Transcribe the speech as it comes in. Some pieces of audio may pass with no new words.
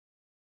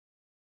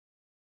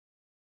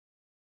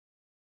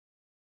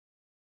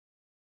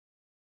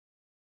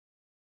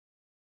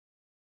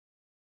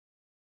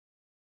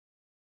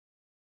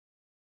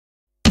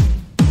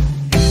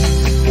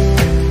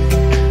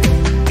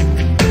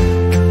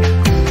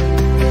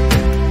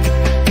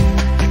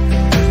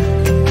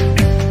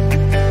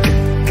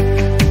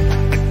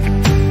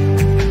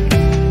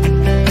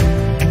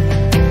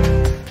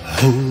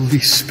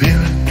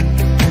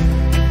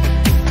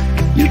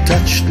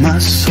washed my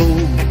soul,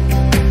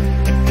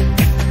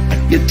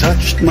 you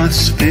touched my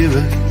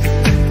spirit,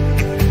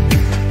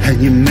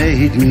 and you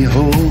made me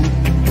whole.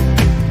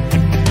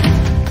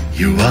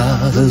 You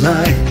are the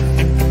light,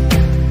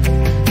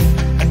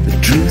 the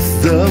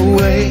truth, the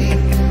way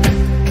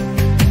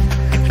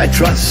I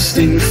trust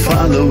in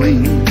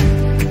following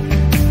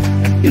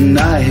you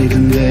night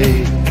and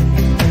day.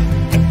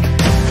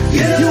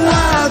 You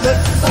are the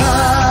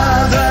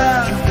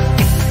Father,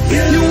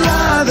 you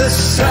are the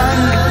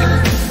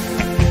Son,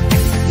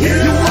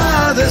 you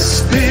are the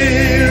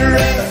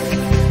Spirit,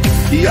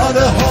 you're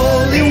the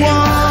Holy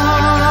One.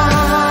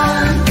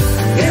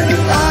 You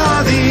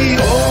are the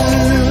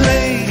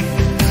only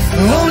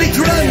Holy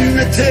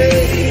Trinity.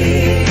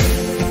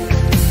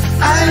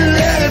 I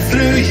live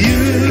through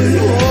you,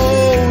 oh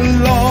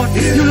Lord,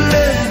 you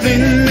live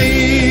in me.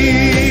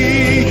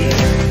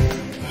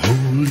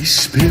 Holy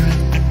Spirit,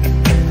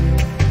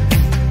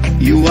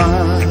 you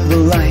are the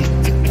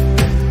light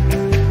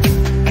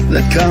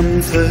that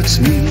comforts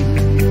me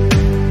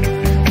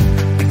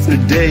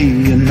through day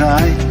and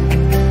night.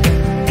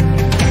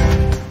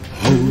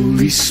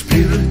 Holy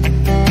Spirit,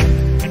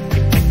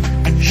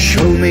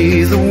 show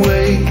me the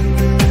way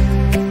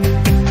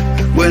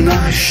when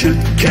I should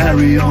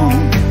carry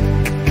on,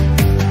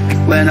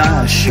 when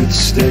I should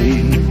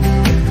stay.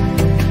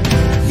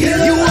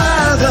 You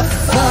are the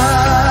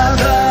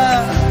Father,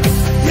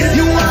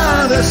 you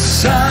are the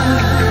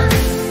Son,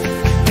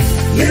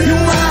 you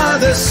are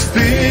the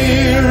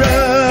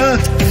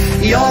Spirit,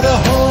 you're the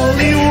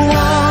Holy One.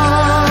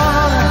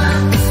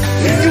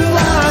 You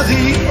are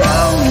the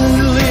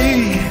only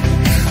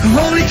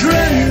Holy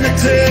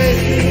Trinity.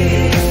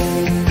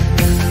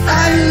 I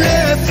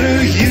live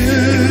through you,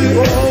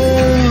 oh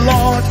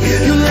Lord, you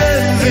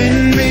live in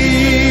me.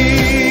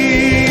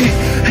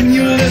 And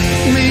you lift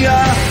me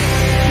up,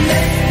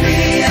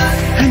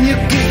 and you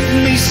give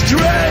me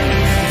strength,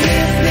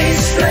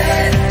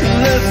 to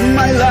live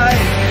my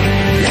life,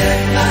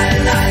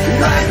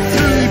 right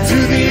through to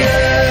the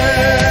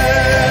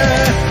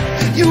end.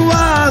 You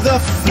are the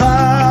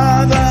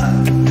Father,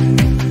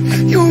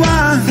 you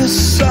are the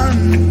Son,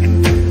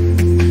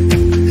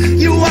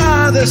 you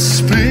are the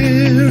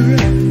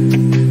Spirit,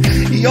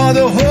 you're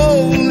the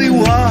Holy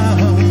One.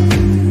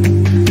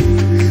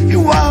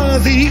 You are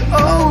the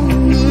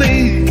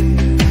only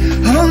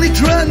Holy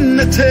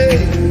Trinity.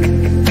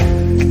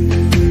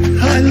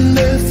 I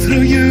live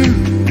through you,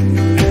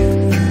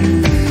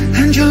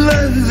 and you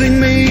live in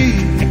me.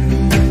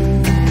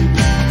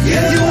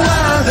 You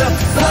are the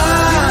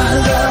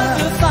Father,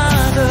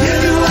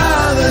 you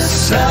are the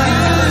Son,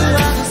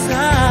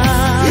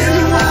 you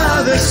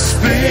are the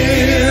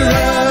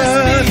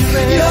Spirit,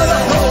 you're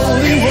the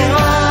Holy One.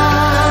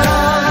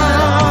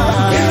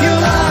 You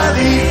are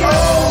the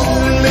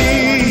only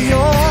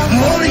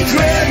Holy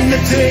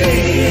Trinity.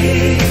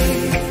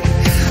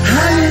 I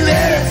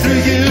live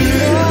through you,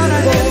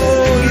 oh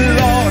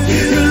Lord,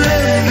 you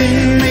live in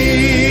me.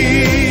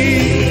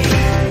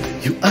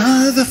 You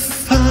are the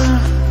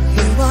Father,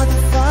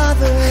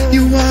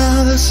 you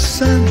are the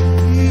Son,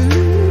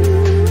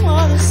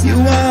 you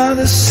are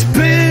the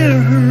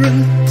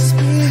Spirit,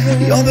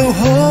 you're the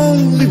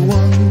Holy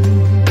One.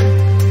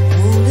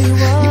 You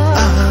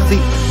are the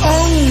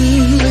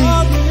only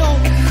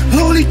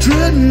Holy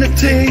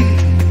Trinity.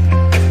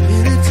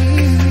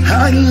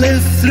 I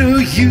live through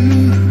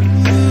you.